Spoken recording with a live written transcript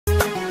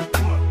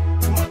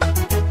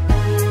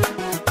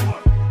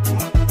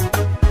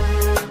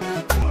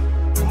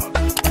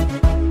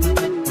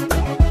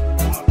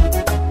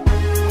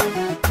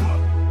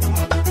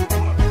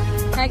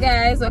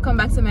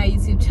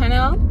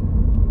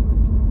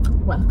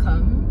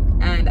welcome.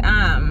 And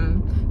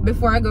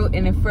before I go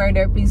any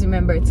further, please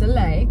remember to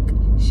like,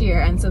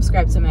 share, and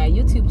subscribe to my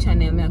YouTube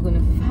channel. I'm going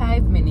to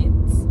 5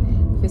 minutes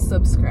to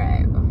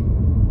subscribe.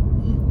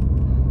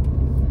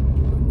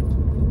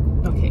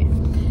 Okay,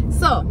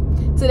 so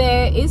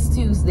today is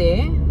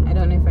Tuesday. I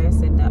don't know if I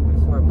said that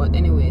before, but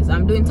anyways,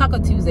 I'm doing Taco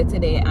Tuesday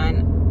today,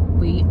 and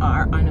we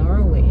are on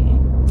our way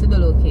to the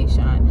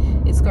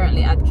location. It's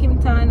currently at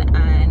Kimpton,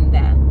 and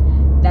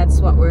that's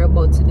what we're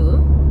about to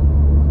do,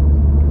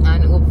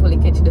 and hopefully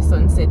catch the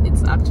sunset.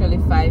 It's actually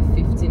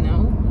 5:50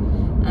 now,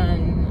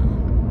 and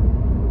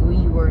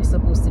we were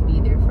supposed to be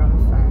there from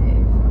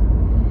 5,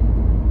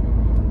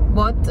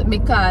 but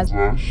because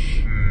the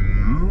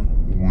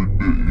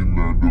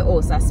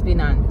house has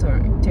spin and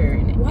turn.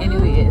 Wow,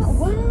 anyways,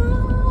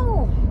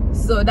 wow.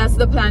 So that's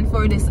the plan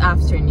for this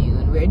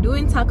afternoon. We're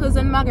doing tacos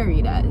and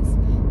margaritas.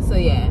 So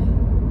yeah,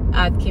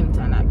 at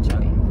Kimpton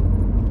actually.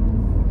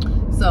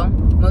 So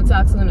we'll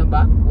talk soon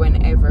back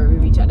whenever we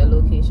reach at the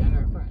location.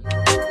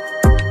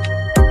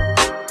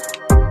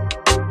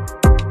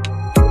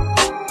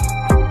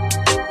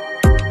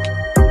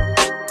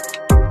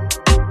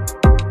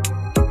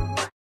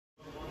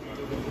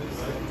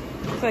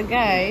 So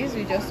guys,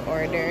 we just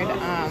ordered,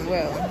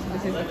 well,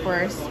 this is the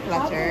first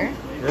platter.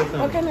 Yes,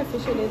 what kind of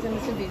fish it is in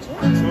the ceviche?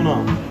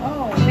 Tuna.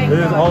 Oh, thank you.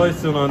 It is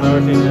always tuna and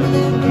everything.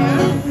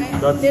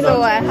 Yeah.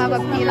 So I have a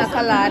pina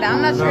colada.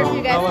 I'm not sure if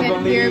you guys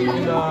can hear me.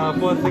 In the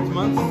first 6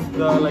 months,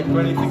 like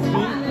 2016.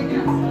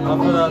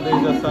 After that, they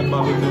just started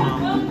back with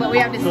tuna. But we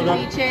have the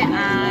ceviche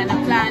and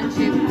plant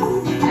chips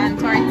and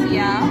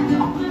tortilla.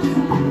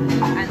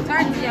 And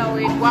tortilla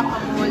with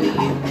guacamole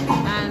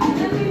and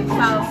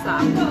salsa.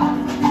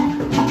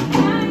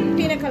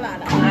 Pina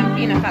colada. And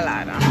pina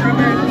colada.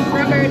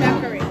 Rubber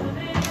daiquiri.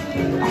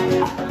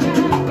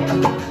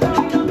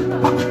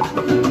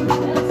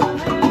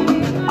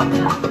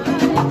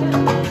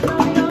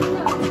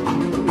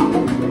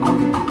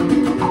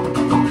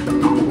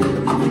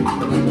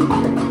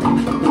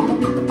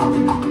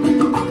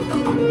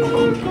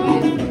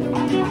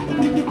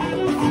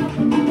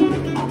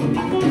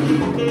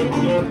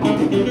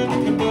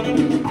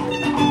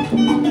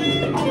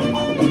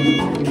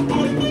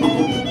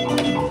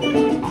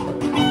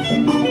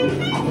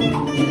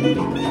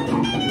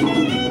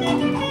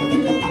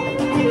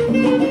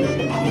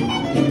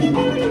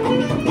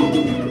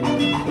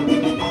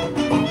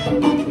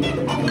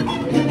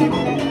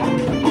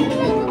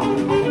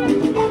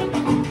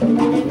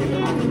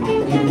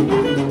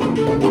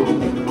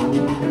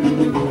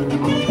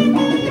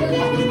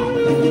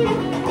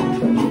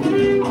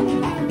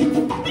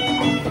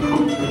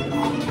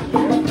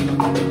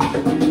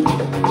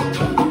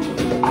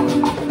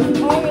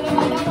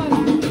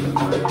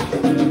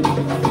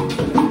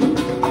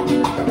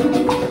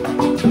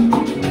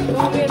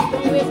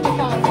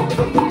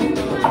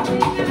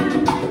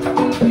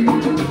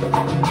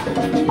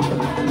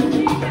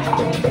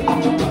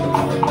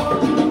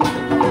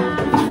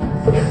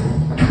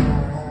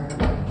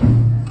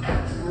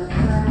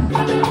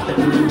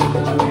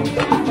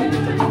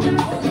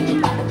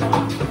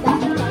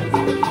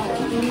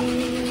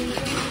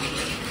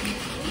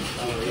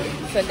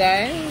 So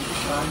guys,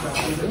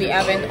 we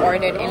haven't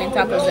ordered any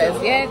tacos as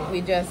yet.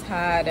 We just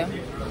had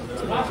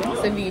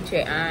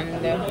ceviche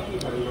and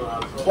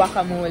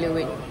guacamole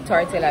with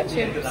tortilla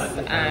chips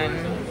and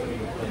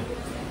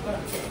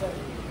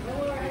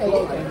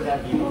elote.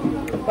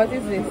 What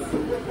is this?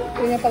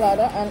 Pina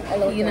colada and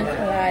elote. Pina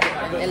colada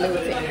and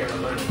elote.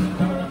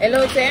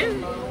 Elote?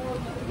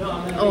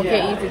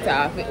 Okay, eat it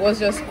off. It was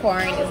just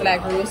corn. It's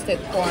like roasted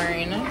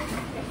corn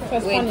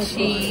with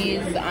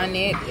cheese on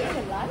it.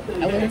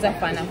 I wasn't a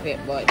fan of it,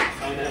 but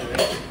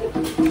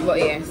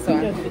yeah, so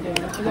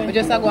we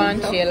just go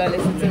and chill and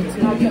listen to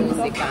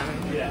music and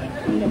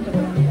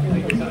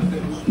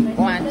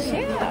go and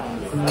chill.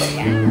 So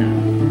yeah.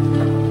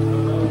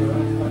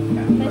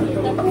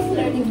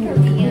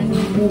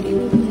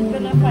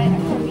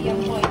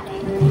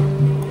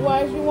 Why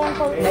do you want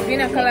Korean? The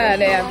pina colada,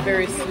 they are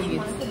very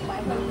sweet.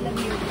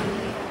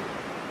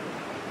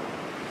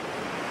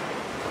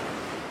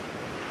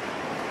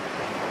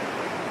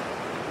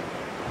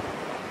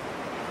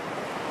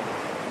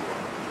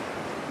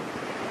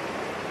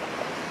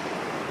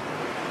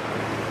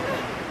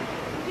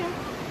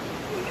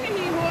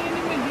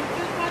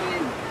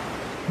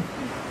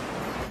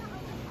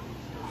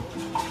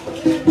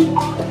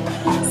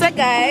 So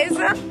guys,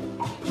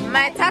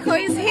 my taco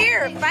is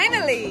here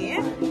finally.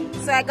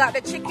 So I got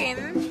the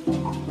chicken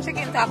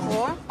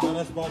taco.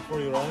 That's bought for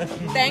you, right?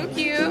 Thank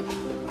you.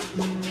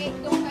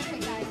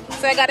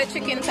 So I got a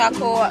chicken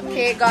taco.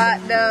 Kay got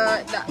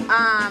the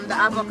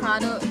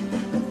avocado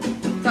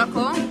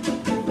taco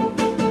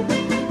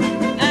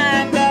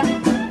and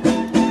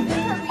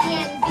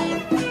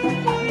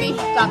beef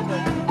taco.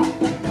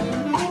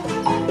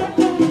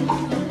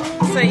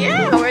 So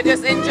yeah, we're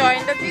just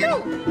enjoying the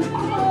view.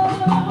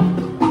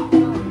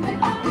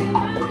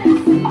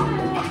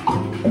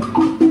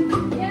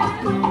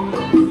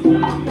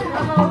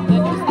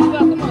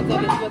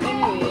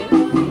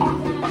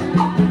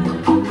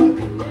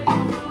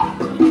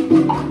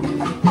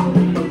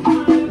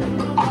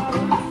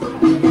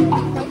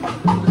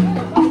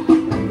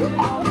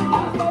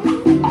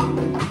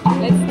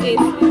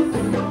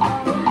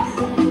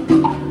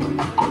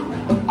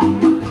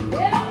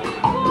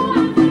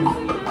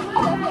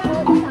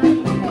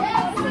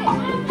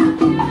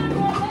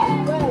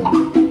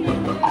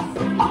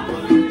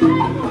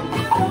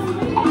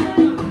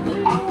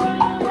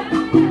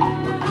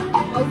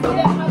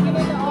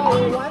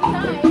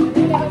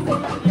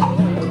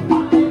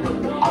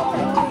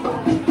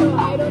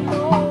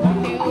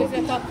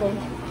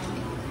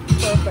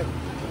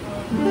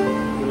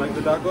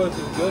 The tacos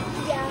is good.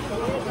 Yeah,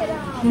 can I get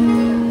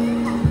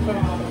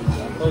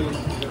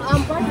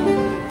Pork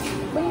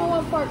cheese. Bring me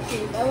one pork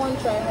cheese. I want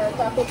to try her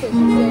taco because she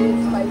said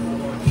it's spicy.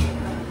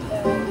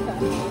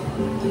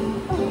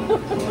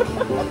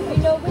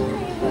 you know which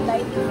way you would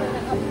like to run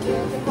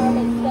upstairs before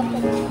like stuff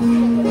and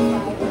chicken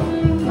fried?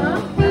 Huh?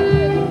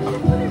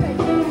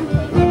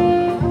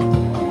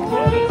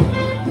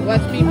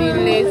 What's me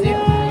being lazy?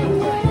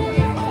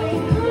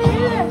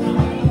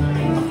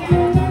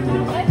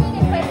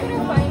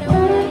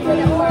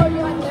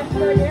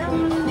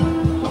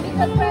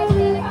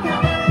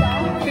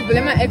 People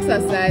in my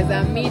exercise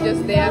and me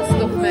just there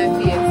stuff my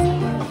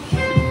face.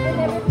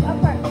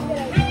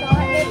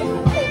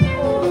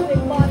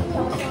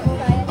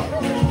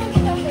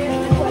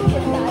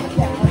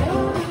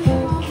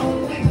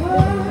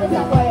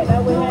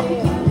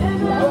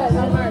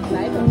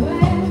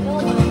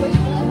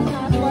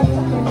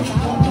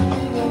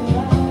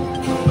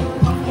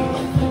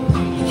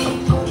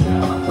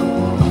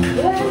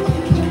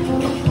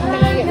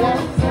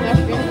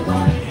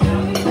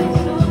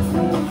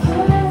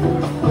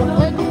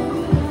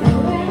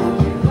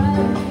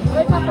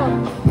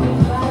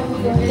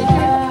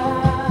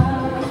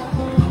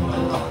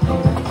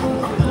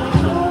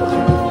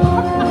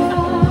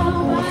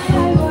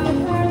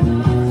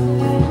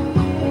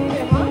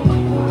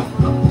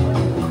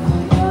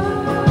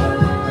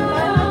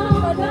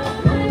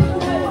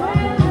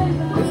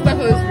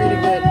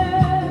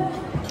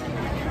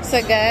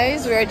 So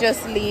guys, we're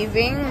just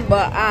leaving,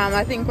 but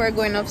I think we're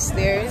going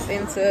upstairs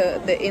into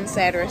the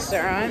inside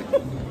restaurant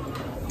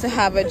to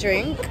have a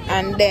drink,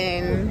 and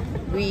then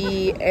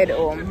we head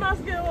home.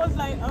 Was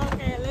like,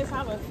 okay, let's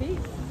have a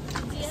feast.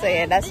 So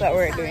yeah, that's what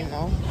we're doing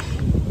now.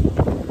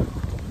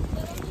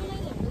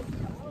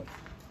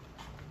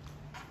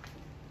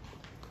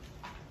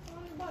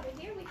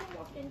 Here we can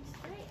walk in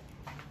straight.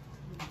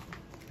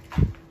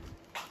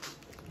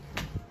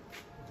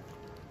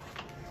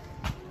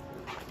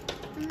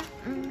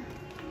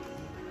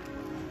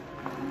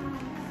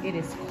 It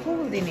is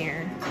cold in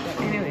here,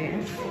 but anyway,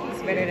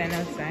 it's better than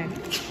outside.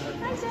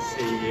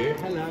 See you.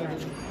 Hello.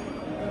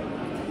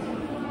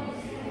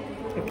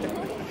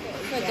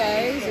 So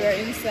guys, we're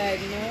inside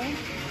now.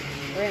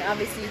 We're in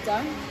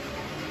Avisita,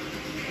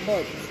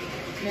 but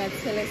may I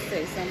tell us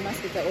say some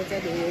mosquito out of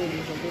the way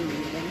you can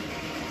believe them.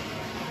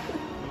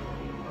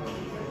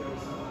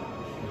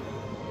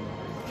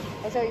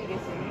 What are you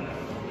guessing?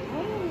 I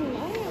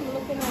am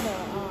looking at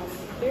a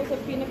there's a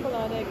pina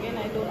colada again.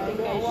 I don't think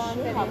I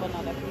should have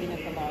another pina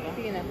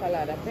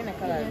colada. Pina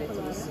colada is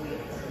too sweet.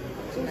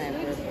 To my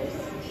purpose.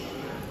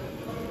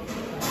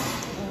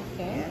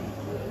 Okay.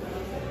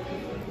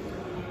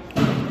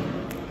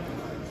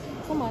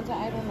 Come on,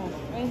 I don't know.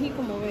 When he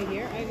come over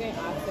here, I can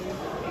ask him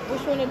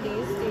which one of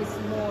these is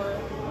more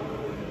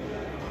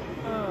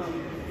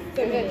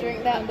We're gonna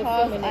drink that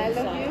called I Love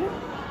side.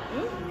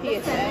 You.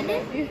 P.S. I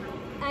Love You.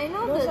 I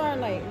know Those the are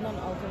like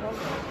non-alcoholic.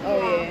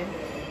 Oh yeah.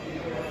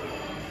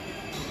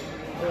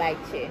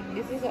 Lychee.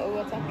 This is what we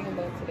were talking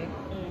about today.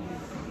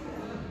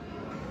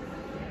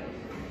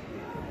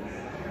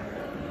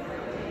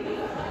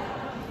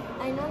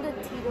 I know the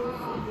Tito's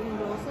green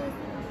roses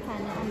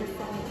kind of on the 70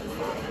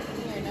 side.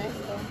 Very nice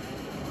though.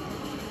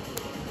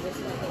 This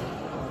one.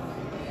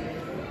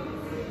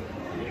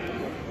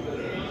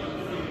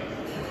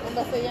 And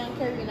that's a young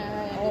Karina,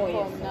 right? Oh, They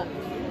yes. come not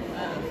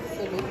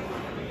Sulu.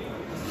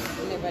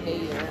 Never the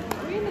year.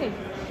 Really?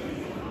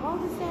 All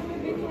the time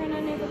we've been here and I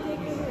never take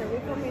her here. We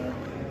come in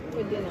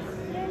for dinner.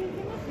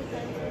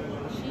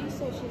 She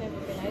said she never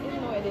been. I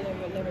didn't know I didn't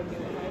never been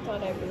with her. I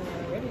thought I'd been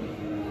her already.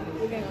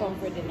 We can come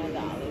for dinner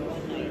darling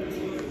one night.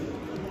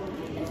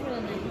 It's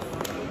really nice.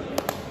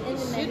 And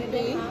the Should menu be.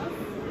 they have.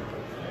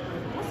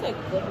 That's a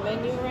good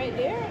menu right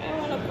there. I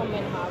want to come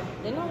and have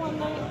dinner one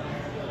night.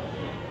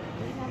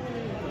 We haven't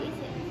even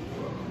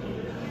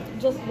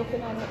tasted. Just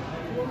looking at it.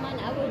 Woman,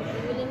 I was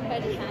drooling by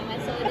the time I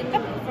saw it in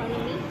front of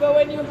me. But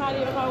when you had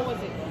it, how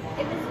was it?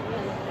 It was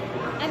really.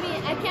 I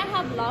mean, I can't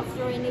have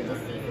lobster or any of the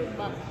seafood,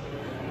 but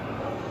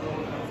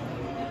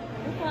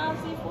You can have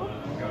seafood?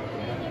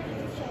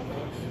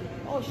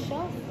 Oh,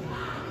 chef.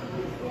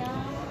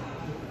 yeah.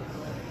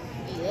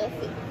 Yes.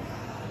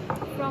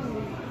 From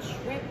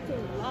shrimp to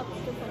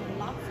lobster, from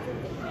lobster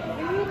to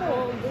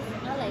all this.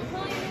 I like,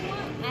 oh, you know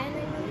what? I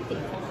don't really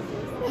think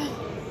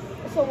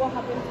so. So what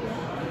happened to you?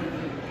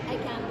 I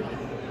can't believe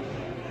it.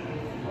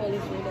 Well,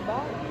 it's really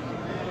bad.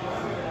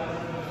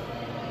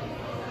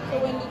 So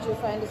when did you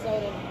find this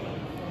out?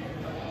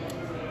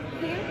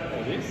 Here,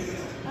 This?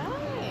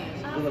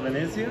 Hi. To the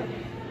Venezia?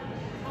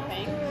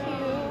 Thank you.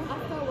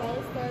 after a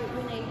while, start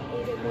when I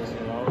ate it. This is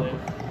olive.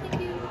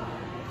 Thank you.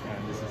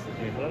 And this is the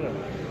peanut butter.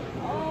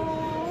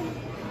 Oh,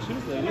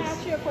 Choose can I ask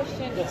ladies. you a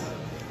question? Yes.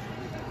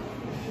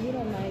 You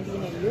don't mind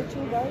being on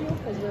YouTube, are you?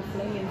 Because we're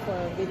playing for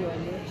a video on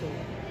YouTube.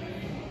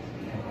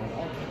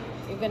 Okay.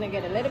 You're going to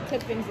get a little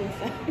clippings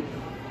inside.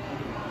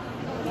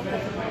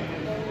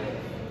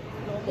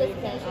 Nobody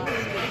can ask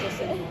you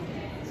just in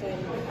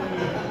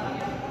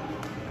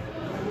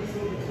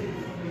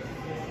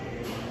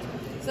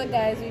So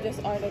guys, we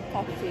just ordered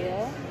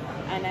cocktail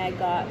and I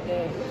got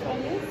the, which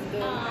one is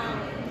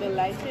the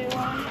lighter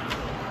one?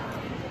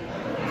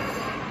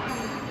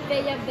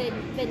 Bella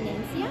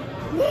Venezia.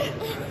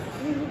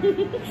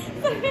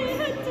 Sorry, I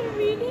had to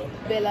read it.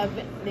 Bella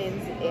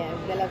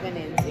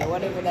Venezia,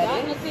 whatever that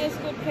That is. not taste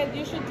good, kid.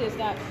 You should taste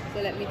that.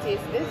 So let me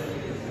taste this.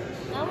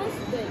 That was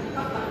good.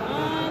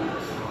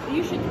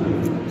 You should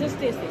just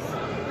taste this.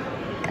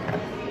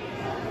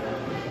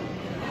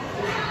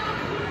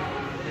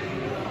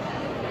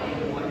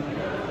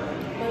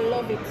 I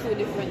love it. Two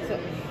different.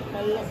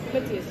 I love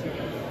the taste.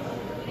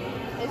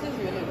 This is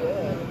really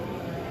good.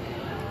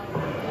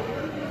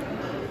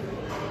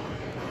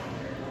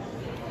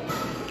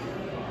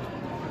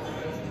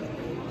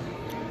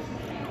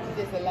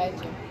 This is a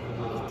lighter.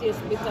 It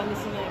tastes bitter,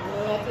 this night.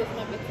 No, it tastes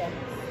not bitter.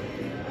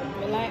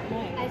 I like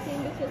mine. I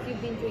think because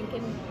you've been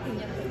drinking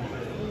pina colada.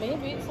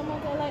 Maybe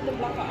sometimes I like the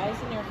black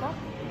ice in your cup.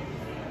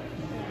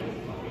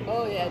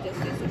 Oh yeah, just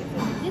this.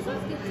 This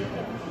one's good too.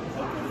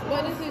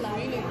 But this is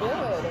really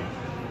good.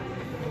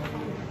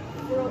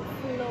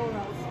 Floral.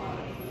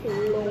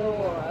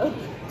 Floral.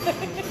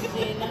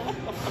 Gina.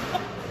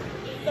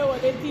 So what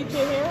they teach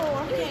you here or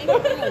what? I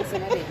can't pronounce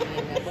some of it, but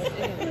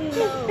anyway.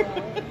 Floral.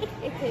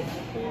 It tastes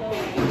floral.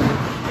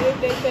 If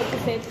they said to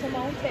say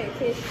tomorrow, say it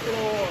tastes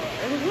floral.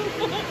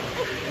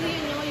 You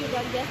know you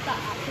got just the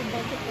apple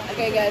butter.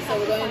 Okay guys, so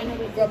we're going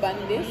to grab on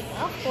this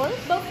Of course,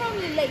 but from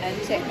like and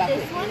check back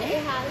this with one, you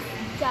it has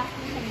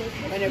jasmine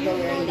hibiscus. whenever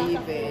we're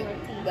leaving.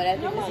 But I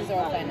think this is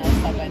our final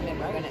stop and then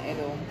we're gonna head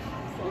home.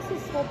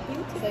 This is so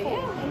beautiful. So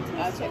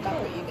yeah, I'll check back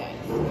with you guys.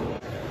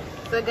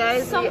 So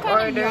guys, Some we kind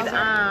of ordered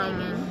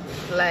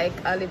yogurt like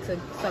a little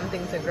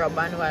something to grab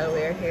on while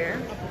we're here.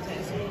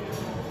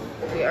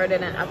 We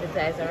ordered an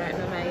appetizer right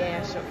now, my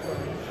yeah, shop for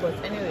me.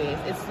 But anyways,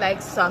 it's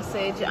like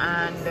sausage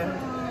and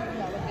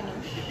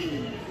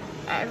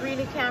I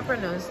really can't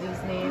pronounce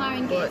these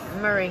names, but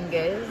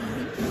meringues.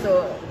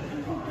 So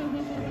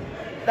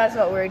that's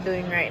what we're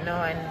doing right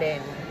now, and then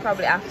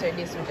probably after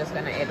this we're just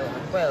gonna head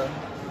home. Well,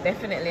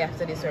 definitely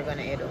after this we're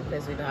gonna head home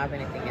because we don't have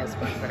anything else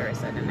planned for the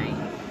rest of the night.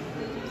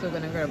 So we're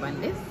gonna grab on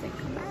this and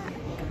come back.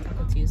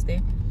 Taco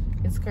Tuesday.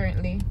 It's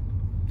currently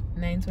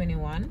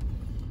 9:21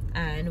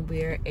 and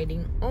we're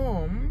heading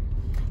home.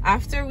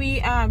 After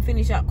we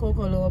finish at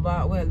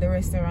Coccoloba, well, the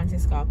restaurant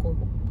is called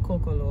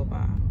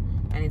Coccoloba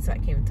and it's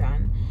at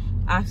Kimpton.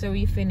 After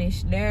we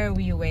finished there,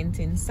 we went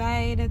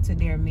inside to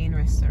their main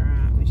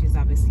restaurant, which is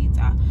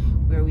Avesita,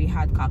 where we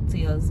had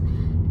cocktails.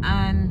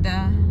 And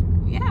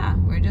yeah,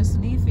 we're just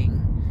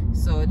leaving.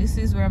 So this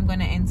is where I'm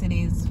gonna end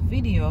today's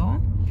video.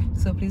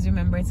 So please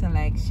remember to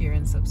like, share,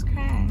 and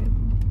subscribe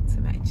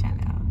to my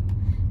channel.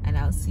 And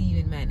I'll see you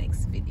in my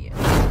next video.